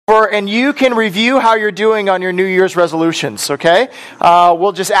and you can review how you're doing on your New Year's resolutions, okay?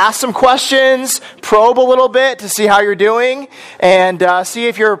 We'll just ask some questions, probe a little bit to see how you're doing, and see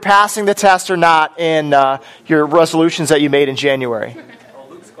if you're passing the test or not in your resolutions that you made in January. Oh,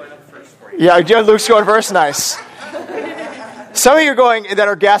 Luke's going up first for you. Yeah, Luke's going first, nice. Some of you that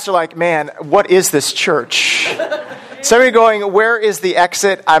are guests are like, man, what is this church? Some of you going, where is the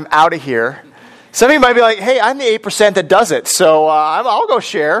exit? I'm out of here. Some of you might be like, hey, I'm the 8% that does it, so I'll go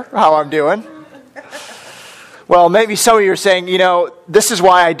share how I'm doing. Well, maybe some of you are saying, this is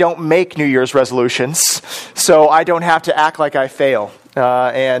why I don't make New Year's resolutions, so I don't have to act like I fail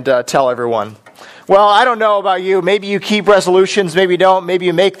and tell everyone. Well, I don't know about you. Maybe you keep resolutions, maybe you don't, maybe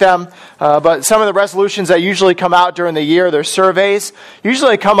you make them. But some of the resolutions that usually come out during the year, their surveys,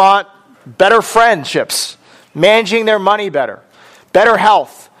 usually come out better friendships, managing their money better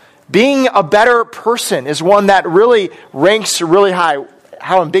health. Being a better person is one that really ranks really high.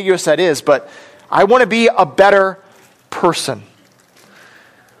 How ambiguous that is, but I want to be a better person.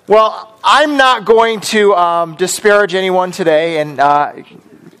 Well, I'm not going to disparage anyone today and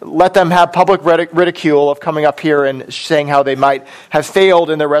let them have public ridicule of coming up here and saying how they might have failed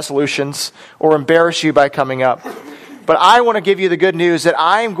in their resolutions or embarrass you by coming up. But I want to give you the good news that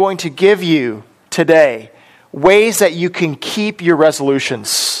I am going to give you today ways that you can keep your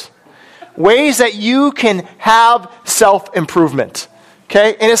resolutions. Ways that you can have self-improvement,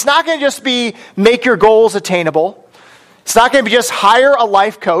 okay? And it's not going to just be make your goals attainable. It's not going to be just hire a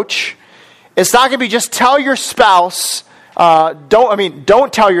life coach. It's not going to be just tell your spouse,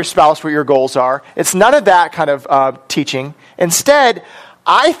 don't tell your spouse what your goals are. It's none of that kind of teaching. Instead,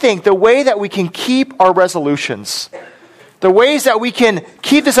 I think the way that we can keep our resolutions, the ways that we can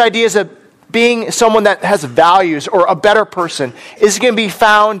keep this idea of being someone that has values or a better person is going to be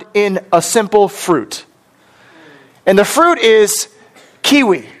found in a simple fruit. And the fruit is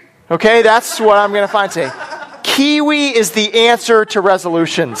kiwi. Okay, that's what I'm going to find today. Kiwi is the answer to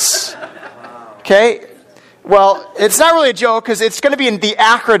resolutions. Okay, well, it's not really a joke because it's going to be in the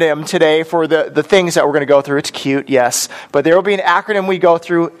acronym today for the things that we're going to go through. It's cute, yes, but there will be an acronym we go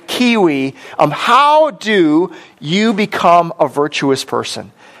through, KIWI. How do you become a virtuous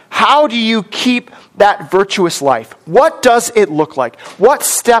person? How do you keep that virtuous life? What does it look like? What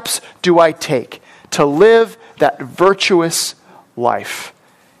steps do I take to live that virtuous life?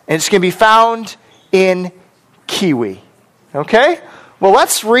 And it's going to be found in KIWI. Okay? Well,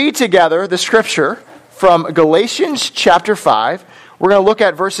 let's read together the scripture from Galatians chapter 5. We're going to look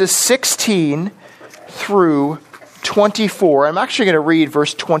at verses 16 through 24. I'm actually going to read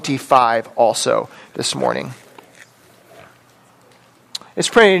verse 25 also this morning. It's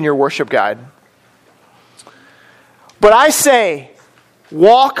printed in your worship guide. But I say,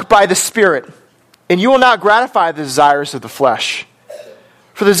 walk by the Spirit, and you will not gratify the desires of the flesh.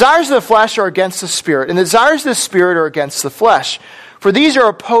 For the desires of the flesh are against the Spirit, and the desires of the Spirit are against the flesh. For these are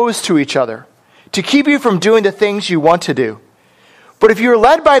opposed to each other, to keep you from doing the things you want to do. But if you are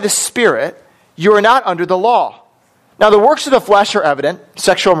led by the Spirit, you are not under the law. Now the works of the flesh are evident: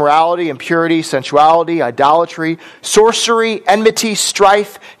 sexual immorality, impurity, sensuality, idolatry, sorcery, enmity,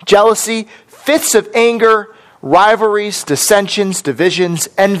 strife, jealousy, fits of anger, rivalries, dissensions, divisions,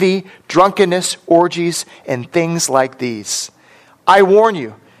 envy, drunkenness, orgies, and things like these. I warn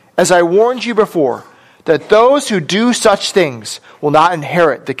you, as I warned you before, that those who do such things will not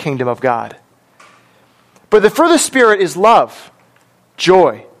inherit the kingdom of God. But the fruit of the Spirit is love,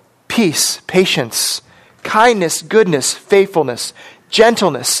 joy, peace, patience, kindness, goodness, faithfulness,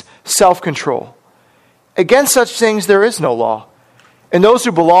 gentleness, self-control. Against such things there is no law. And those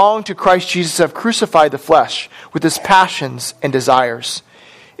who belong to Christ Jesus have crucified the flesh with its passions and desires.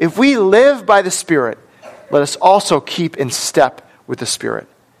 If we live by the Spirit, let us also keep in step with the Spirit.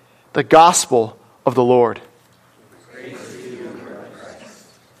 The gospel of the Lord.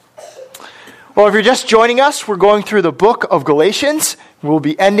 Well, if you're just joining us, we're going through the book of Galatians. We'll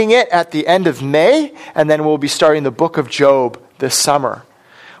be ending it at the end of May, and then we'll be starting the book of Job this summer.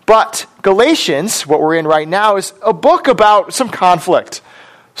 But Galatians, what we're in right now, is a book about some conflict.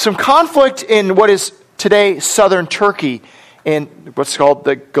 Some conflict in what is today southern Turkey, in what's called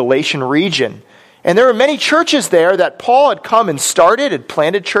the Galatian region. And there were many churches there that Paul had come and started, had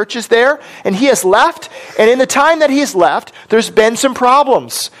planted churches there, and he has left. And in the time that he has left, there's been some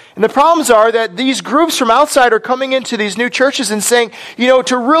problems. And the problems are that these groups from outside are coming into these new churches and saying,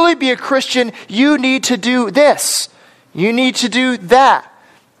 to really be a Christian, you need to do this. You need to do that.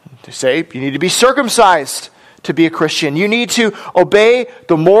 To say, you need to be circumcised to be a Christian. You need to obey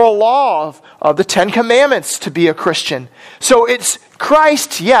the moral law of the Ten Commandments to be a Christian. So it's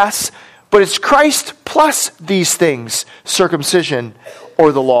Christ, yes, but it's Christ plus these things: circumcision,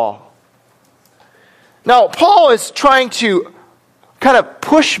 or the law. Now, Paul is trying to kind of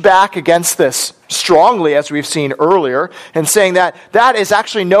push back against this strongly, as we've seen earlier, and saying that that is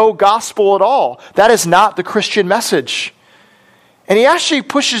actually no gospel at all. That is not the Christian message. And he actually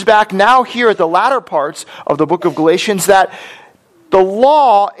pushes back now here at the latter parts of the book of Galatians that the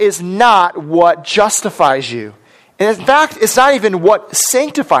law is not what justifies you. And in fact, it's not even what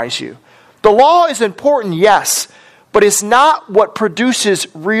sanctifies you. The law is important, yes, but it's not what produces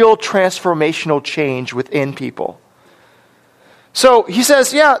real transformational change within people. So he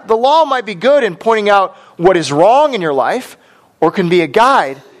says, yeah, the law might be good in pointing out what is wrong in your life, or can be a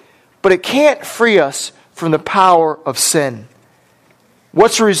guide, but it can't free us from the power of sin.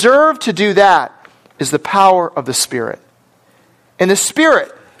 What's reserved to do that is the power of the Spirit. And the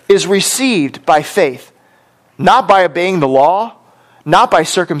Spirit is received by faith, not by obeying the law, not by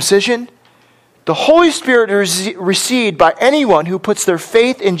circumcision. The Holy Spirit is received by anyone who puts their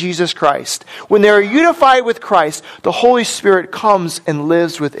faith in Jesus Christ. When they are unified with Christ, the Holy Spirit comes and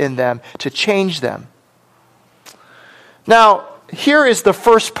lives within them to change them. Now, here is the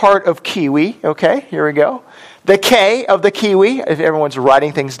first part of Kiwi. Okay, here we go. The K of the Kiwi, if everyone's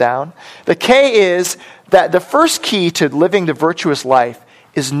writing things down. The K is that the first key to living the virtuous life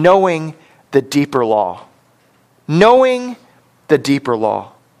is knowing the deeper law. Knowing the deeper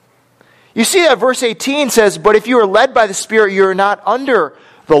law. You see that verse 18 says, but if you are led by the Spirit, you are not under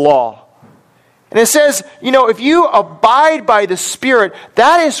the law. And it says, if you abide by the Spirit,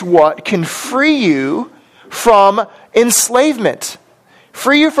 that is what can free you from enslavement.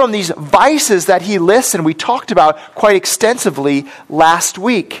 Free you from these vices that he lists and we talked about quite extensively last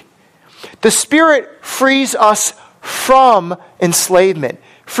week. The Spirit frees us from enslavement,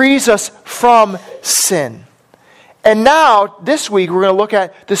 frees us from sin. And now, this week, we're going to look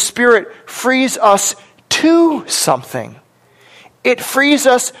at the Spirit frees us to something. It frees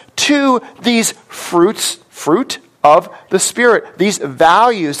us to these fruit of the Spirit, these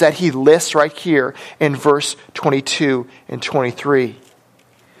values that he lists right here in verse 22 and 23.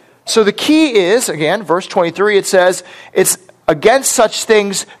 So the key is, again, verse 23, it says, it's against such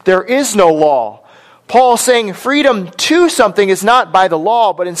things there is no law. Paul is saying freedom to something is not by the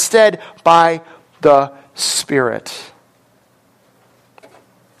law, but instead by the Spirit.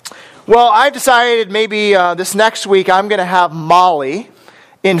 Well, I've decided maybe this next week I'm going to have Molly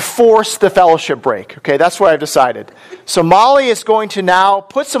enforce the fellowship break. Okay, that's what I've decided. So Molly is going to now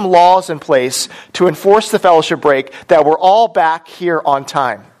put some laws in place to enforce the fellowship break that we're all back here on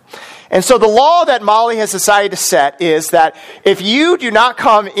time. And so the law that Molly has decided to set is that if you do not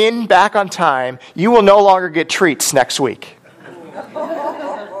come in back on time, you will no longer get treats next week.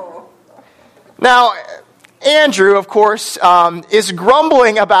 Now, Andrew, of course, is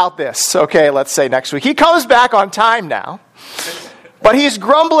grumbling about this. Okay, let's say next week. He comes back on time now, but he's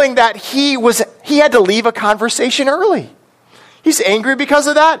grumbling that he had to leave a conversation early. He's angry because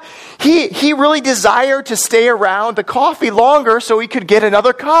of that. He really desired to stay around the coffee longer so he could get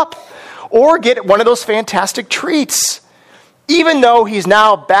another cup or get one of those fantastic treats. Even though he's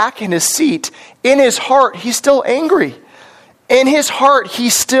now back in his seat, in his heart, he's still angry. In his heart,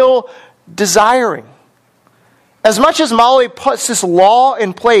 he's still desiring. As much as Molly puts this law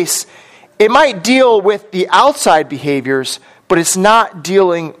in place, it might deal with the outside behaviors, but it's not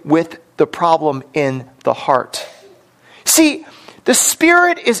dealing with the problem in the heart. See, the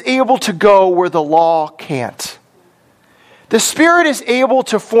Spirit is able to go where the law can't. The Spirit is able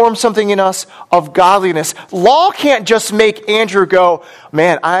to form something in us of godliness. Law can't just make Andrew go,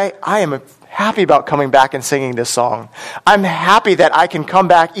 man, I am happy about coming back and singing this song. I'm happy that I can come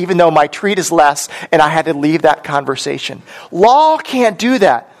back even though my treat is less and I had to leave that conversation. Law can't do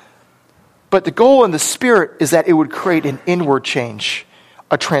that. But the goal in the Spirit is that it would create an inward change,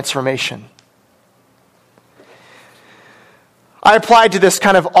 a transformation. I applied to this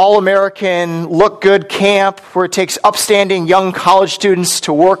kind of all-American, look-good camp where it takes upstanding young college students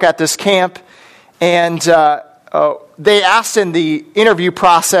to work at this camp. And they asked in the interview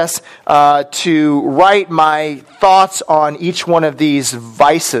process to write my thoughts on each one of these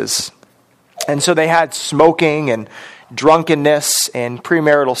vices. And so they had smoking and drunkenness and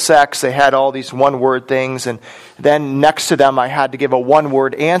premarital sex. They had all these one-word things. And then next to them, I had to give a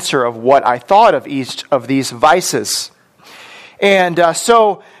one-word answer of what I thought of each of these vices. And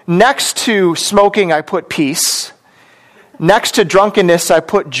so next to smoking, I put peace. Next to drunkenness, I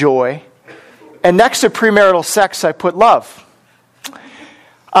put joy. And next to premarital sex, I put love.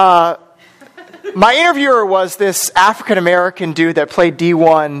 My interviewer was this African-American dude that played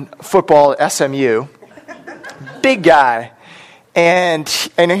D1 football at SMU. Big guy. And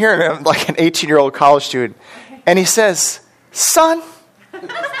you're hearing him like an 18-year-old college student. And he says, son,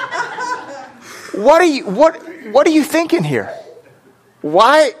 what are you thinking here?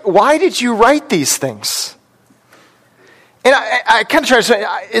 Why did you write these things? And I kind of try to say,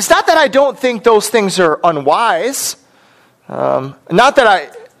 it's not that I don't think those things are unwise. Not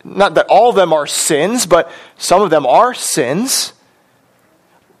that all of them are sins, but some of them are sins.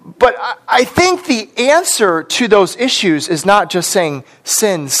 But I think the answer to those issues is not just saying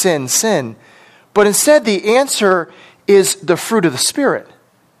sin, sin, sin, but instead the answer is the fruit of the Spirit.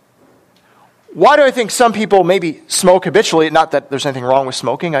 Why do I think some people maybe smoke habitually? Not that there's anything wrong with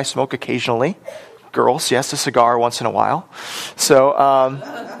smoking. I smoke occasionally. Girls, yes, a cigar once in a while. So,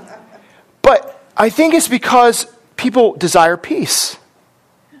 but I think it's because people desire peace.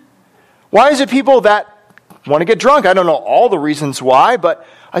 Why is it people that want to get drunk? I don't know all the reasons why, but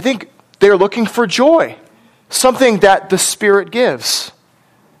I think they're looking for joy, something that the Spirit gives.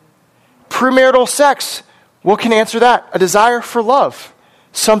 Premarital sex, what can answer that? A desire for love,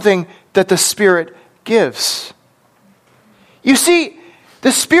 something that the Spirit gives. You see,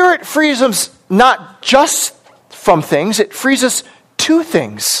 the Spirit frees us not just from things, it frees us to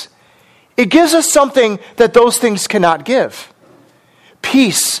things. It gives us something that those things cannot give.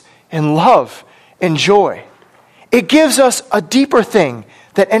 Peace and love and joy. It gives us a deeper thing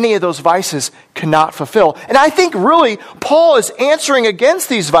that any of those vices cannot fulfill. And I think really Paul is answering against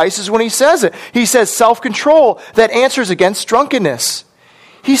these vices when he says it. He says self-control that answers against drunkenness.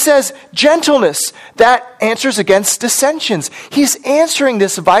 He says gentleness that answers against dissensions. He's answering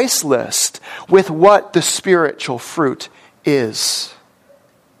this vice list with what the spiritual fruit is.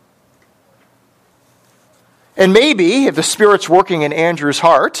 And maybe if the Spirit's working in Andrew's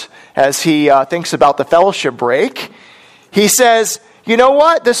heart as he thinks about the fellowship break, he says, you know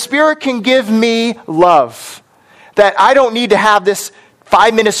what? The Spirit can give me love. That I don't need to have this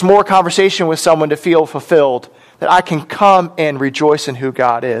 5 minutes more conversation with someone to feel fulfilled. That I can come and rejoice in who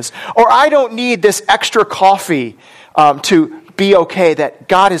God is. Or I don't need this extra coffee to be okay. That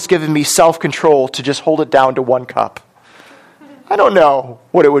God has given me self-control to just hold it down to 1 cup. I don't know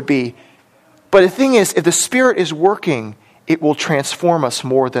what it would be. But the thing is, if the Spirit is working, it will transform us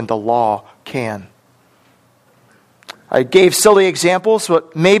more than the law can. I gave silly examples,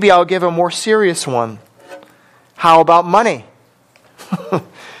 but maybe I'll give a more serious one. How about money?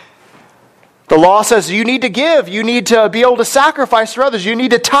 The law says you need to give. You need to be able to sacrifice for others. You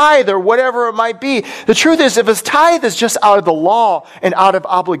need to tithe or whatever it might be. The truth is, if a tithe is just out of the law and out of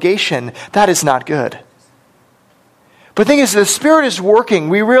obligation, that is not good. But the thing is, the Spirit is working.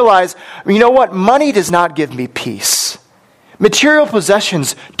 We realize, you know what? Money does not give me peace. Material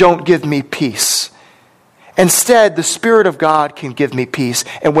possessions don't give me peace. Instead, the Spirit of God can give me peace.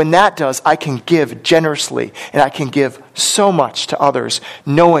 And when that does, I can give generously. And I can give so much to others,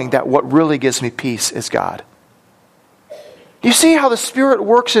 knowing that what really gives me peace is God. You see how the Spirit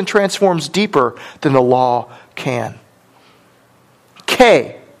works and transforms deeper than the law can.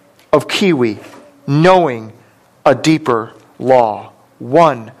 K of Kiwi, knowing a deeper law,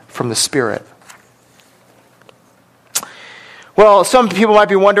 one from the Spirit. Well, some people might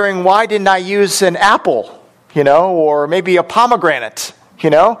be wondering, why didn't I use an apple? Or maybe a pomegranate,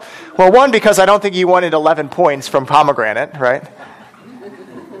 Well, one, because I don't think you wanted 11 points from pomegranate, right?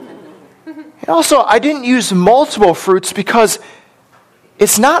 And also, I didn't use multiple fruits because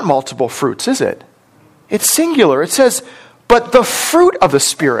it's not multiple fruits, is it? It's singular. It says, but the fruit of the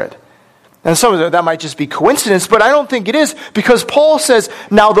Spirit. And some of that might just be coincidence, but I don't think it is, because Paul says,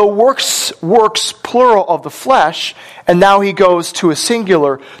 now the works plural of the flesh, and now he goes to a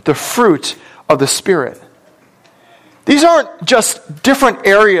singular, the fruit of the Spirit. These aren't just different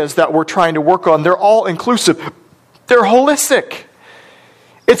areas that we're trying to work on. They're all inclusive. They're holistic.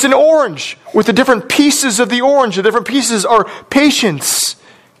 It's an orange with the different pieces of the orange. The different pieces are patience,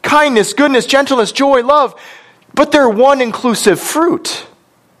 kindness, goodness, gentleness, joy, love. But they're one inclusive fruit.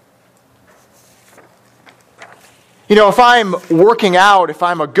 If I'm working out, if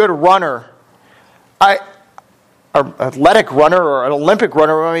I'm a good runner, an athletic runner or an Olympic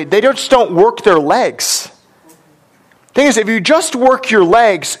runner, they just don't work their legs. Thing is, if you just work your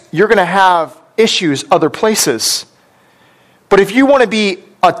legs, you're going to have issues other places. But if you want to be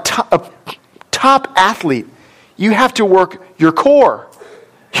a top athlete, you have to work your core.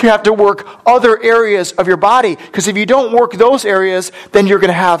 You have to work other areas of your body. Because if you don't work those areas, then you're going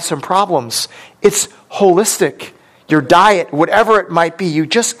to have some problems. It's holistic. Your diet, whatever it might be, you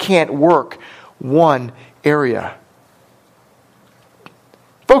just can't work one area.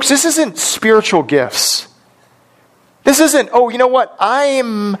 Folks, this isn't spiritual gifts. This isn't, you know what?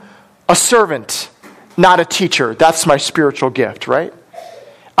 I'm a servant, not a teacher. That's my spiritual gift, right?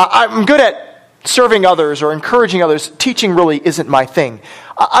 I'm good at serving others or encouraging others, teaching really isn't my thing.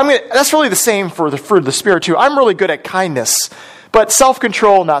 That's really the same for the fruit of the Spirit too. I'm really good at kindness, but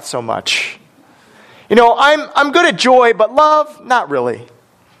self-control, not so much. I'm good at joy, but love, not really.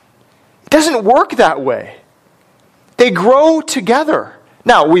 It doesn't work that way. They grow together.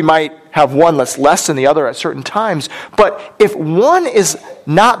 Now, we might have one that's less than the other at certain times, but if one is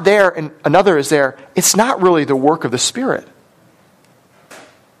not there and another is there, it's not really the work of the Spirit.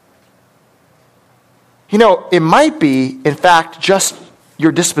 It might be, in fact, just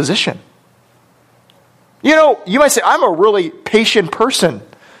your disposition. You might say, I'm a really patient person.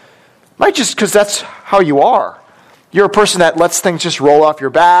 Might just because that's how you are. You're a person that lets things just roll off your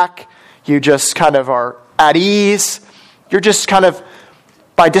back. You just kind of are at ease. You're just kind of,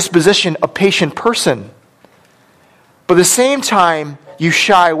 by disposition, a patient person. But at the same time, you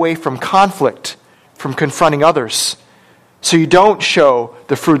shy away from conflict, from confronting others. So you don't show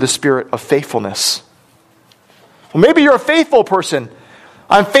the fruit of the Spirit of faithfulness. Well, maybe you're a faithful person.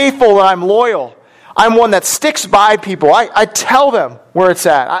 I'm faithful and I'm loyal. I'm one that sticks by people. I tell them where it's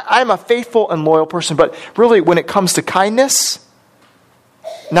at. I'm a faithful and loyal person. But really, when it comes to kindness,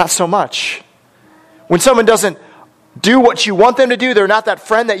 not so much. When someone doesn't do what you want them to do, they're not that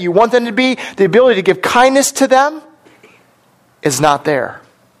friend that you want them to be, the ability to give kindness to them is not there.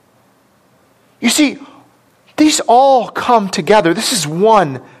 You see, these all come together. This is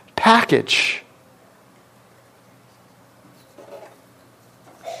one package.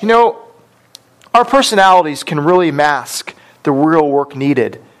 Our personalities can really mask the real work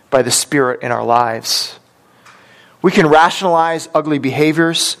needed by the Spirit in our lives. We can rationalize ugly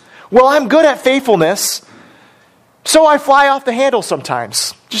behaviors. Well, I'm good at faithfulness, so I fly off the handle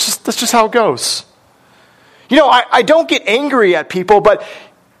sometimes. That's just how it goes. I don't get angry at people, but,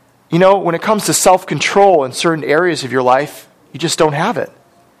 when it comes to self-control in certain areas of your life, you just don't have it.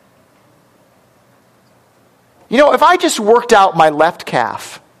 If I just worked out my left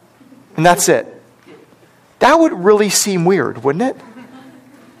calf, and that's it, that would really seem weird, wouldn't it?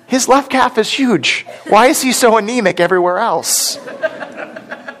 His left calf is huge. Why is he so anemic everywhere else?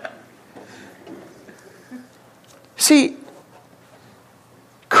 See,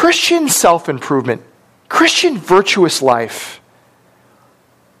 Christian self-improvement, Christian virtuous life,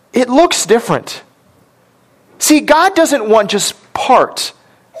 it looks different. See, God doesn't want just part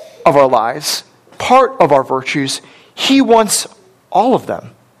of our lives, part of our virtues. He wants all of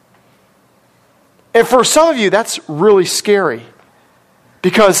them. And for some of you, that's really scary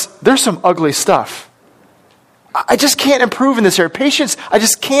because there's some ugly stuff. I just can't improve in this area. Patience, I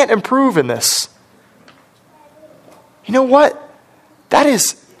just can't improve in this. You know what? That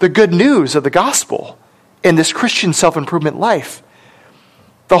is the good news of the gospel in this Christian self-improvement life.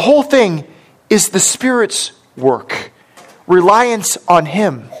 The whole thing is the Spirit's work, reliance on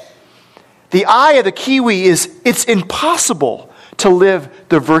Him. The eye of the kiwi is it's impossible to live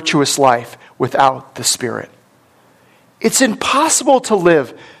the virtuous life without the Spirit. It's impossible to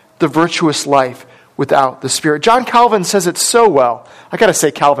live the virtuous life without the Spirit. John Calvin says it so well. I got to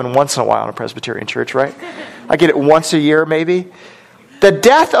say Calvin once in a while in a Presbyterian church, right? I get it once a year maybe. The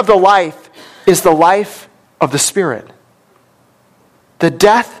death of the life is the life of the Spirit. The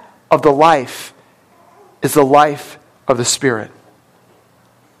death of the life is the life of the Spirit.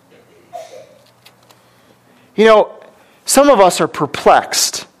 Some of us are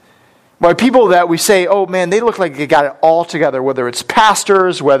perplexed by people that we say, oh man, they look like they got it all together, whether it's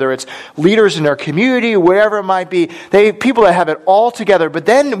pastors, whether it's leaders in our community, whatever it might be. People that have it all together, but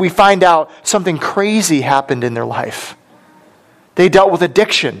then we find out something crazy happened in their life. They dealt with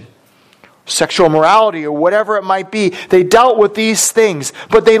addiction, sexual immorality, or whatever it might be. They dealt with these things,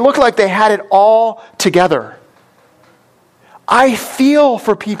 but they look like they had it all together. I feel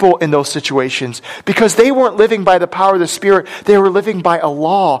for people in those situations because they weren't living by the power of the Spirit. They were living by a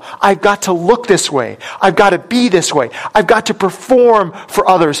law. I've got to look this way. I've got to be this way. I've got to perform for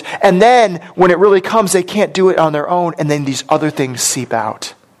others. And then when it really comes, they can't do it on their own. And then these other things seep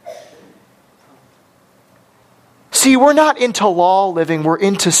out. See, we're not into law living. We're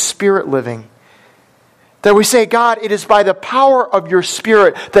into Spirit living. That we say, God, it is by the power of your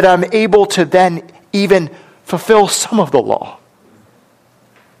Spirit that I'm able to then even fulfill some of the law.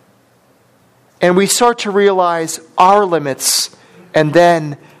 And we start to realize our limits and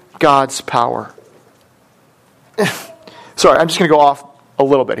then God's power. Sorry, I'm just going to go off a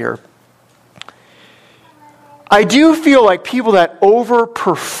little bit here. I do feel like people that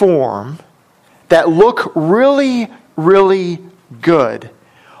overperform, that look really, really good,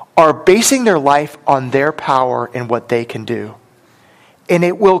 are basing their life on their power and what they can do. And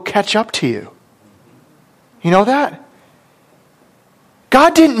it will catch up to you. You know that?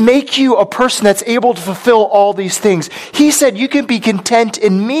 God didn't make you a person that's able to fulfill all these things. He said you can be content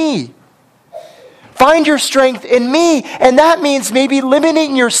in me. Find your strength in me. And that means maybe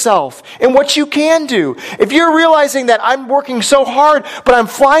limiting yourself in what you can do. If you're realizing that I'm working so hard, but I'm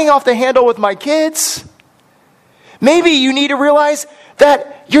flying off the handle with my kids, maybe you need to realize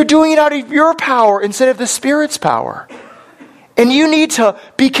that you're doing it out of your power instead of the Spirit's power. And you need to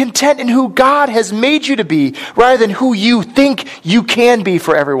be content in who God has made you to be rather than who you think you can be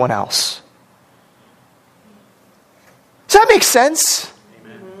for everyone else. Does that make sense?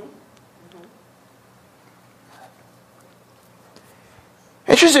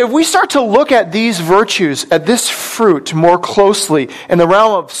 Interesting, if we start to look at these virtues, at this fruit more closely in the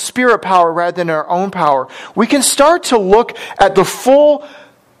realm of Spirit power rather than our own power, we can start to look at the full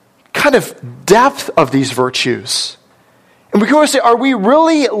kind of depth of these virtues. And we can always say, are we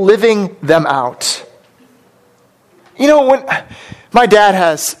really living them out? You know, when my dad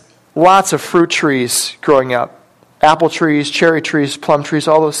has lots of fruit trees growing up, apple trees, cherry trees, plum trees,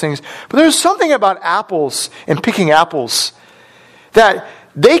 all those things. But there's something about apples and picking apples that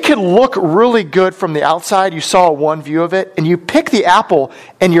they can look really good from the outside. You saw one view of it, and you pick the apple,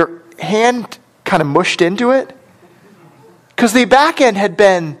 and your hand kind of mushed into it because the back end had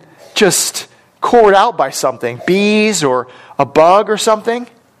been just cored out by something, bees or a bug or something.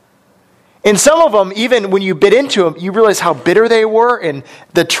 And some of them, even when you bit into them, you realize how bitter they were, and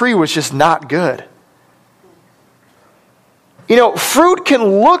the tree was just not good. You know, fruit can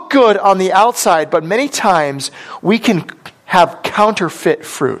look good on the outside, but many times we can have counterfeit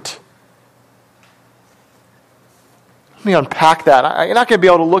fruit. Let me unpack that. I'm not going to be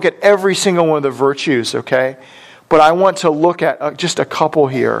able to look at every single one of the virtues, okay? But I want to look at just a couple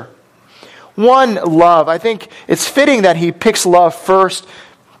here. One, love. I think it's fitting that he picks love first.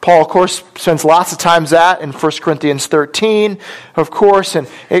 Paul, of course, spends lots of times that in 1 Corinthians 13, of course, and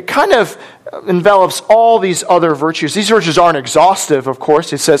it kind of envelops all these other virtues. These virtues aren't exhaustive, of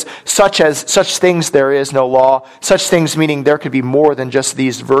course. It says, such things there is no law. Such things meaning there could be more than just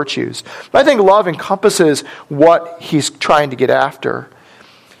these virtues. But I think love encompasses what he's trying to get after.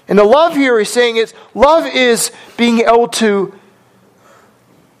 And the love here he's saying is, love is being able to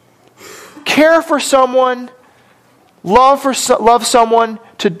care for someone, love someone,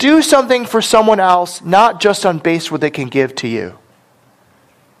 to do something for someone else, not just on base what they can give to you.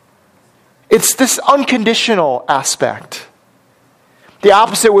 It's this unconditional aspect. The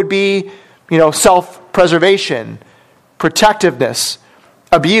opposite would be, self-preservation, protectiveness,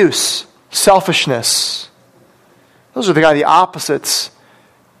 abuse, selfishness. Those are the opposites.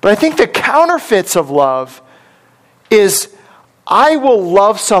 But I think the counterfeits of love is I will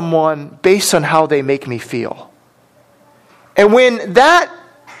love someone based on how they make me feel. And when I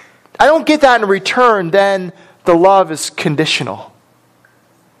don't get that in return, then the love is conditional.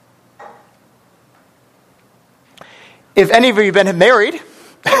 If any of you have been married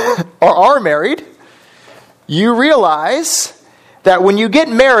or are married, you realize that when you get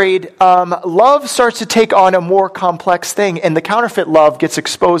married, love starts to take on a more complex thing, and the counterfeit love gets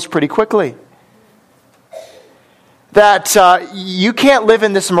exposed pretty quickly. That you can't live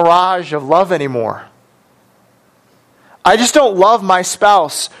in this mirage of love anymore. I just don't love my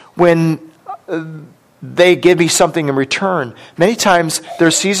spouse when they give me something in return. Many times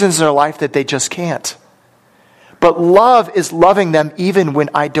there's seasons in their life that they just can't. But love is loving them even when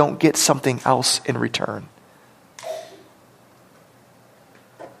I don't get something else in return.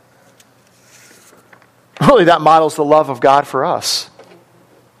 Really, that models the love of God for us.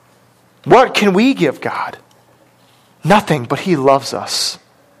 What can we give God? Nothing, but He loves us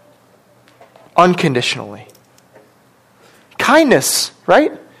unconditionally. Kindness,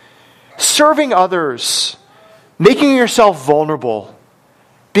 right? Serving others, making yourself vulnerable,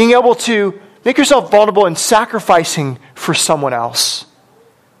 being able to make yourself vulnerable and sacrificing for someone else.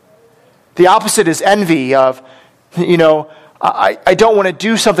 The opposite is envy of, I don't want to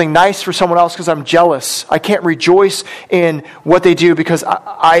do something nice for someone else because I'm jealous. I can't rejoice in what they do because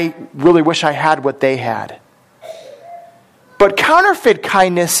I really wish I had what they had. But counterfeit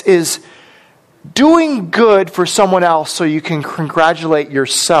kindness is doing good for someone else so you can congratulate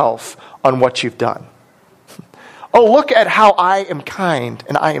yourself on what you've done. Oh, look at how I am kind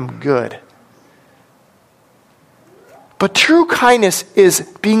and I am good. But true kindness is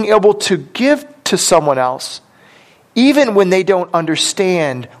being able to give to someone else even when they don't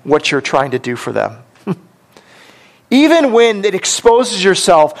understand what you're trying to do for them. Even when it exposes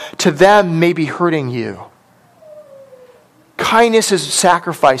yourself to them maybe hurting you. Kindness is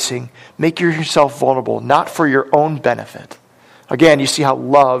sacrificing, making yourself vulnerable, not for your own benefit. Again, you see how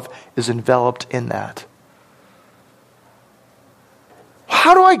love is enveloped in that.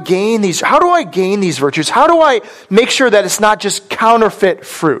 how do I gain these? How do I gain these virtues? How do I make sure that it's not just counterfeit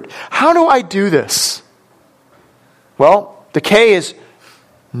fruit? How do I do this? Well, the K is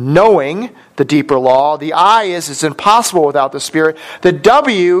knowing the deeper law. The I is it's impossible without the Spirit. The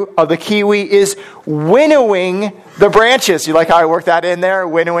W of the Kiwi is winnowing the branches. You like how I worked that in there?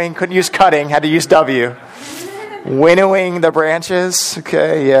 Winnowing, couldn't use cutting, had to use W. Winnowing the branches.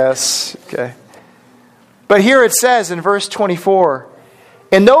 Okay, yes. Okay. But here it says in verse 24,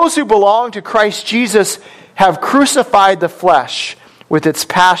 and those who belong to Christ Jesus have crucified the flesh with its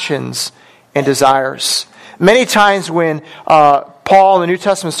passions and desires. Many times when Paul in the New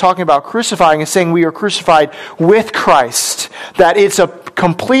Testament is talking about crucifying and saying we are crucified with Christ, that it's a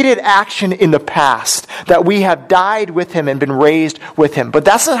completed action in the past, that we have died with Him and been raised with Him. But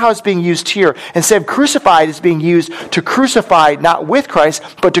that's not how it's being used here. Instead of crucified, it's being used to crucify not with Christ,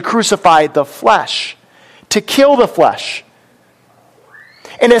 but to crucify the flesh, to kill the flesh.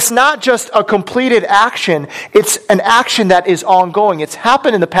 And it's not just a completed action, it's an action that is ongoing. It's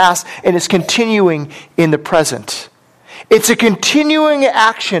happened in the past and it's continuing in the present. It's a continuing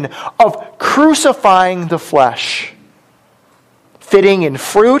action of crucifying the flesh. Fitting in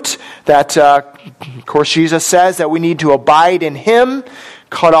fruit, that of course Jesus says that we need to abide in Him,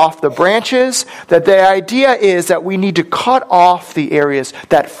 cut off the branches. That the idea is that we need to cut off the areas,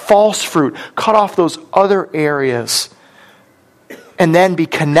 that false fruit, cut off those other areas, and then be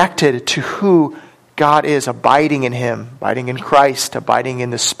connected to who God is, abiding in Him, abiding in Christ, abiding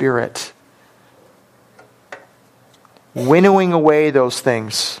in the Spirit. Winnowing away those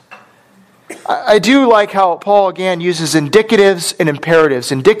things. I do like how Paul again uses indicatives and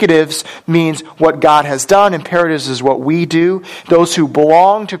imperatives. Indicatives means what God has done. Imperatives is what we do. Those who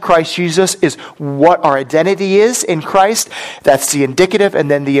belong to Christ Jesus is what our identity is in Christ. That's the indicative. And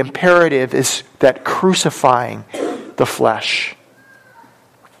then the imperative is that crucifying the flesh.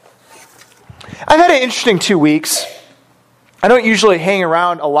 I've had an interesting 2 weeks. I don't usually hang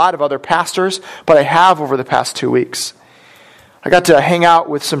around a lot of other pastors, but I have over the past 2 weeks. I got to hang out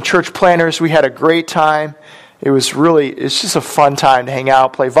with some church planners. We had a great time. It's just a fun time to hang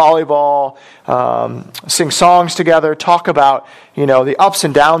out, play volleyball, sing songs together, talk about, the ups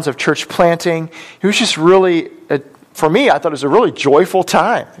and downs of church planting. It was just really, for me, I thought it was a really joyful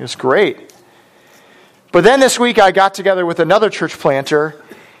time. It was great. But then this week I got together with another church planter,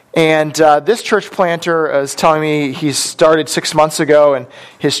 and this church planter is telling me he started 6 months ago, and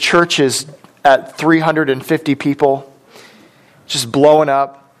his church is at 350 people. Just blowing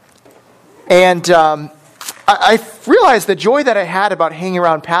up. And I realized the joy that I had about hanging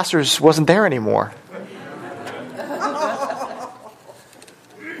around pastors wasn't there anymore.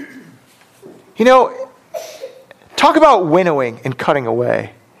 Talk about winnowing and cutting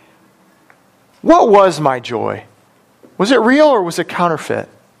away. What was my joy? Was it real or was it counterfeit?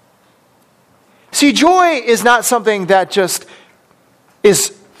 See, joy is not something that just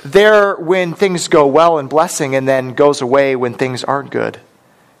is there when things go well and blessing and then goes away when things aren't good.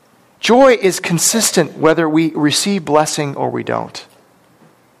 Joy is consistent whether we receive blessing or we don't.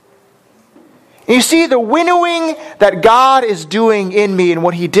 And you see, the winnowing that God is doing in me and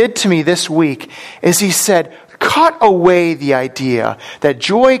what He did to me this week is He said, cut away the idea that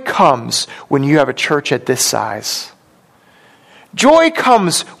joy comes when you have a church at this size. Joy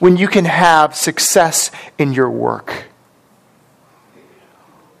comes when you can have success in your work.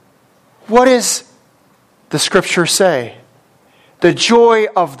 What does the Scripture say? The joy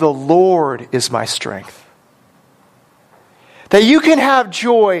of the Lord is my strength. That you can have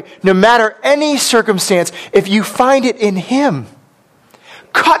joy no matter any circumstance if you find it in Him.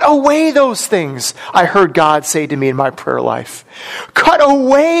 Cut away those things, I heard God say to me in my prayer life. Cut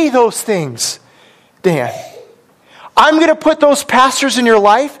away those things. Dan, I'm going to put those pastors in your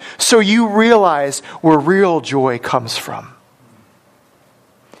life so you realize where real joy comes from.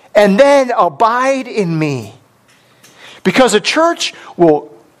 And then abide in me. Because a church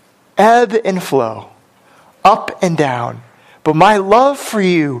will ebb and flow, up and down. But my love for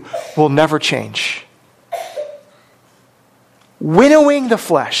you will never change. Winnowing the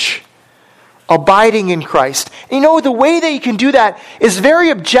flesh, abiding in Christ. And the way that you can do that is very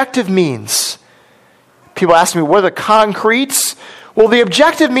objective means. People ask me, what are the concretes? Well, the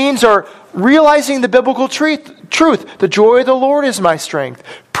objective means are realizing the biblical truth. The joy of the Lord is my strength.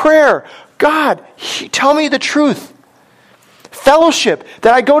 Prayer. God, tell me the truth. Fellowship.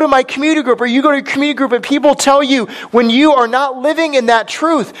 That I go to my community group or you go to your community group and people tell you when you are not living in that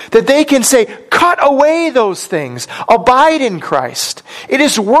truth that they can say, cut away those things. Abide in Christ. It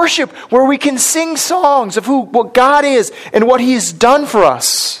is worship where we can sing songs of what God is and what He's done for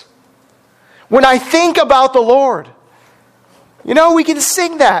us. When I think about the Lord, We can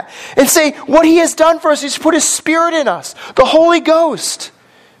sing that and say what he has done for us. He's put his Spirit in us, the Holy Ghost.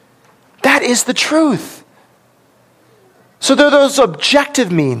 That is the truth. So there are those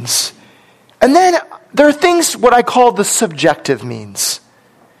objective means. And then there are things, what I call the subjective means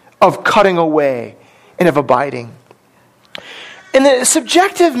of cutting away and of abiding. And the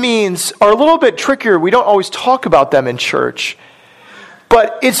subjective means are a little bit trickier. We don't always talk about them in church.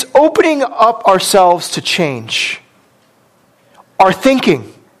 But it's opening up ourselves to change. Our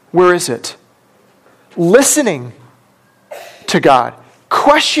thinking, where is it? Listening to God.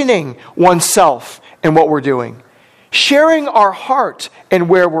 Questioning oneself and what we're doing. Sharing our heart and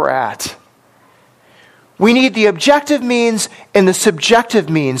where we're at. We need the objective means and the subjective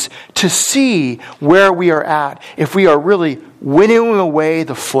means to see where we are at. If we are really winnowing away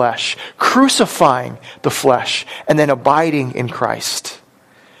the flesh, crucifying the flesh, and then abiding in Christ.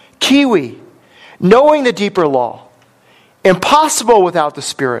 Kiwi, knowing the deeper law. Impossible without the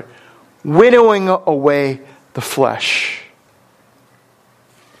Spirit. Winnowing away the flesh.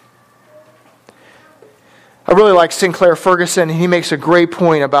 I really like Sinclair Ferguson. He makes a great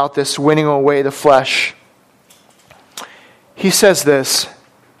point about this winning away the flesh. He says this.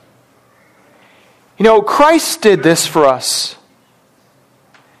 Christ did this for us.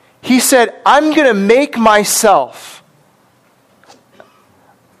 He said, I'm going to make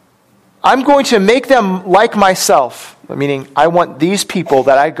them like myself. Meaning, I want these people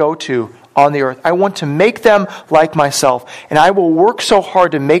that I go to on the earth, I want to make them like myself. And I will work so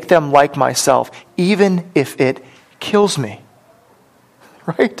hard to make them like myself, even if it kills me.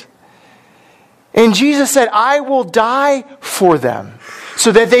 Right? And Jesus said, I will die for them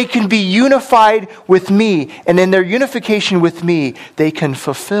so that they can be unified with me. And in their unification with me, they can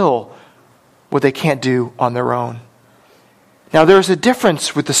fulfill what they can't do on their own. Now, there's a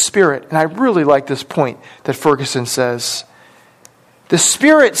difference with the Spirit, and I really like this point that Ferguson says. The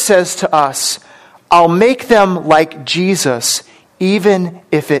Spirit says to us, I'll make them like Jesus, even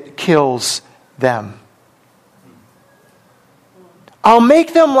if it kills them. I'll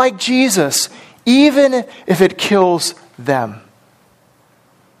make them like Jesus, even if it kills them.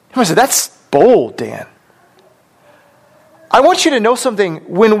 I said, that's bold, Dan. I want you to know something.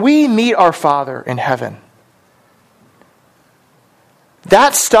 When we meet our Father in heaven,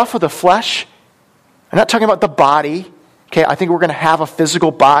 that stuff of the flesh, I'm not talking about the body. Okay, I think we're going to have a physical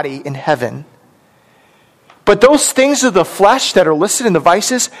body in heaven. But those things of the flesh that are listed in the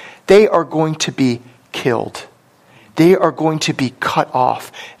vices, they are going to be killed. They are going to be cut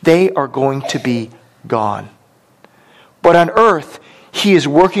off. They are going to be gone. But on earth, he is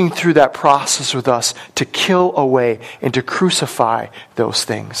working through that process with us to kill away and to crucify those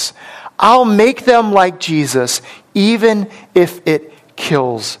things. I'll make them like Jesus, even if it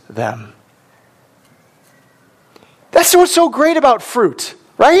kills them. That's what's so great about fruit,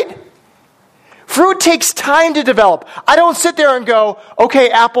 right? Fruit takes time to develop. I don't sit there and go, okay,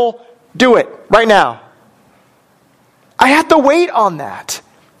 apple, do it right now. I have to wait on that.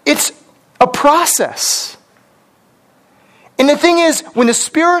 It's a process. And the thing is, when the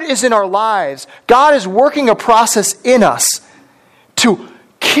Spirit is in our lives, God is working a process in us to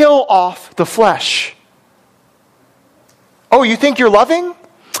kill off the flesh. Oh, you think you're loving?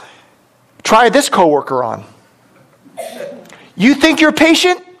 Try this coworker on. You think you're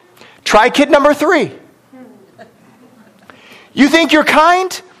patient? Try kid number 3. You think you're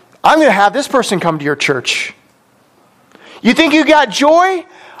kind? I'm going to have this person come to your church. You think you got joy?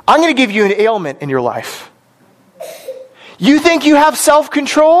 I'm going to give you an ailment in your life. You think you have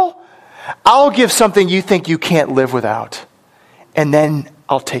self-control? I'll give something you think you can't live without. And then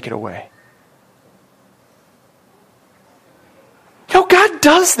I'll take it away. God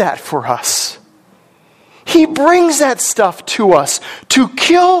does that for us. He brings that stuff to us to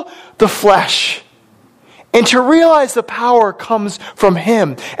kill the flesh and to realize the power comes from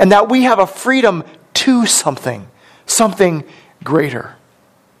Him and that we have a freedom to something greater.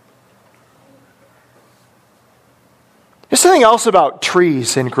 There's something else about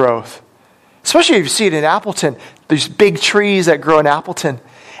trees and growth, especially if you see it in Appleton. There's big trees that grow in Appleton.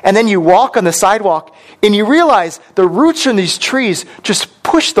 And then you walk on the sidewalk and you realize the roots from these trees just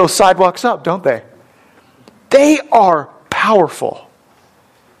push those sidewalks up, don't they? They are powerful.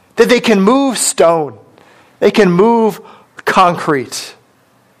 That they can move stone. They can move concrete.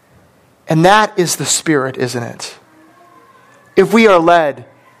 And that is the Spirit, isn't it? If we are led,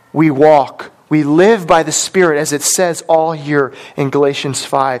 we walk. We live by the Spirit, as it says all here in Galatians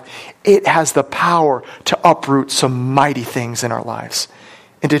 5. It has the power to uproot some mighty things in our lives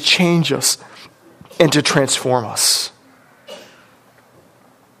and to change us and to transform us.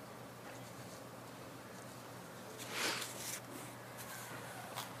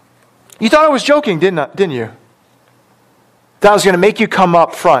 You thought I was joking, didn't you? That I was going to make you come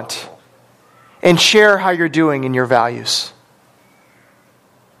up front and share how you're doing in your values.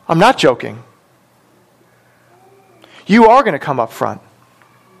 I'm not joking. You are going to come up front.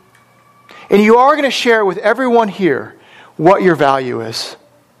 And you are going to share with everyone here what your value is.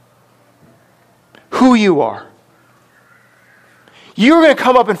 Who you are. You're going to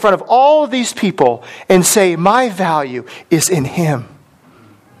come up in front of all of these people and say, my value is in Him.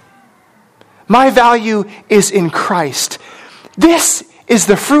 My value is in Christ. This is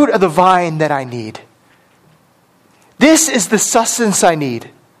the fruit of the vine that I need. This is the sustenance I need.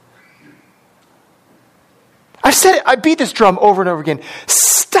 I've said it, I beat this drum over and over again.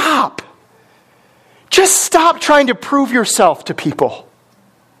 Stop. Just stop trying to prove yourself to people.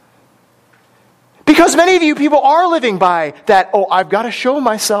 Because many of you people are living by that, I've got to show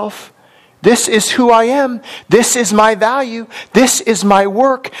myself. This is who I am. This is my value. This is my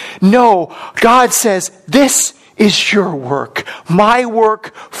work. No, God says, this is your work. My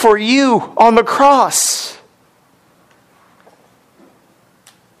work for you on the cross.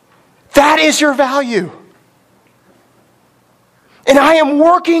 That is your value. And I am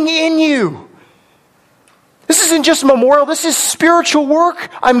working in you. This isn't just memorial. This is spiritual work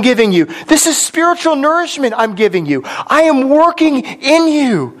I'm giving you. This is spiritual nourishment I'm giving you. I am working in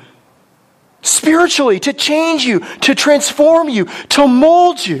you. Spiritually, to change you, to transform you, to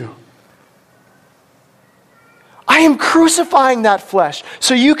mold you. I am crucifying that flesh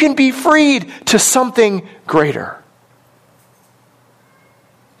so you can be freed to something greater.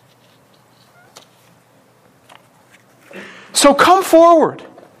 So come forward.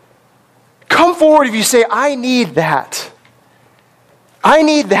 Come forward if you say, I need that. I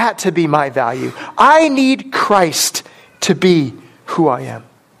need that to be my value. I need Christ to be who I am.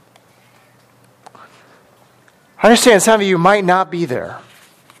 I understand some of you might not be there.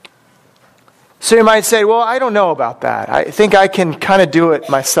 So you might say, well, I don't know about that. I think I can kind of do it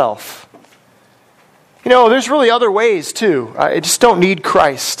myself. There's really other ways too. I just don't need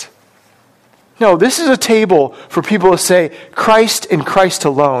Christ. No, this is a table for people to say, Christ and Christ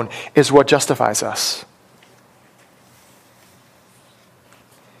alone is what justifies us.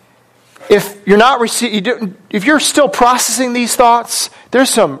 If you're not if you're still processing these thoughts, there's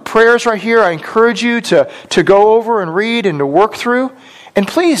some prayers right here. I encourage you to go over and read and to work through. And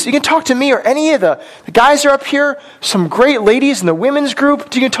please, you can talk to me or any of the guys are up here, some great ladies in the women's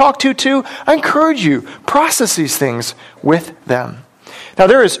group you can talk to too. I encourage you, process these things with them. Now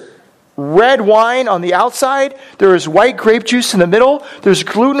there is red wine on the outside. There is white grape juice in the middle. There's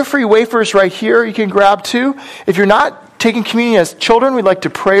gluten-free wafers right here you can grab too. If you're not taking communion as children, we'd like to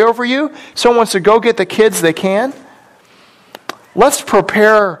pray over you. If someone wants to go get the kids, they can. Let's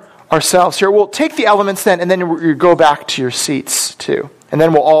prepare ourselves here. We'll take the elements then, and then you go back to your seats too. And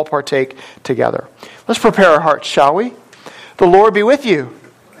then we'll all partake together. Let's prepare our hearts, shall we? The Lord be with you.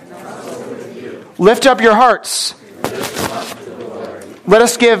 Lift up your hearts. Let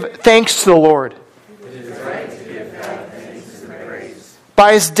us give thanks to the Lord. It is right to give God thanks and praise.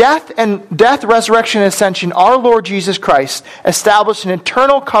 By His death, resurrection, and ascension, our Lord Jesus Christ established an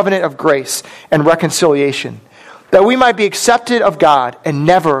eternal covenant of grace and reconciliation, that we might be accepted of God and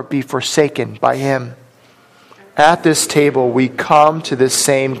never be forsaken by Him. At this table we come to this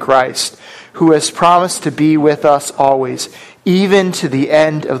same Christ, who has promised to be with us always, even to the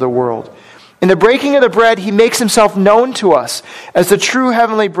end of the world. In the breaking of the bread, He makes Himself known to us as the true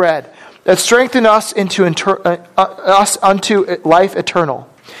heavenly bread that strengthens us unto life eternal.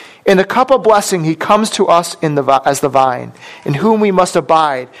 In the cup of blessing, He comes to us as the vine, in whom we must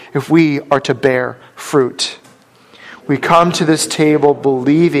abide if we are to bear fruit. We come to this table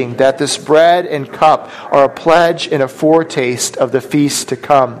believing that this bread and cup are a pledge and a foretaste of the feast to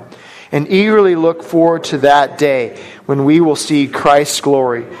come, and eagerly look forward to that day when we will see Christ's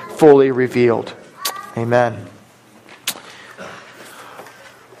glory fully revealed. Amen.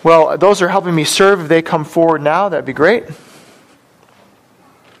 Well, those are helping me serve. If they come forward now, that'd be great.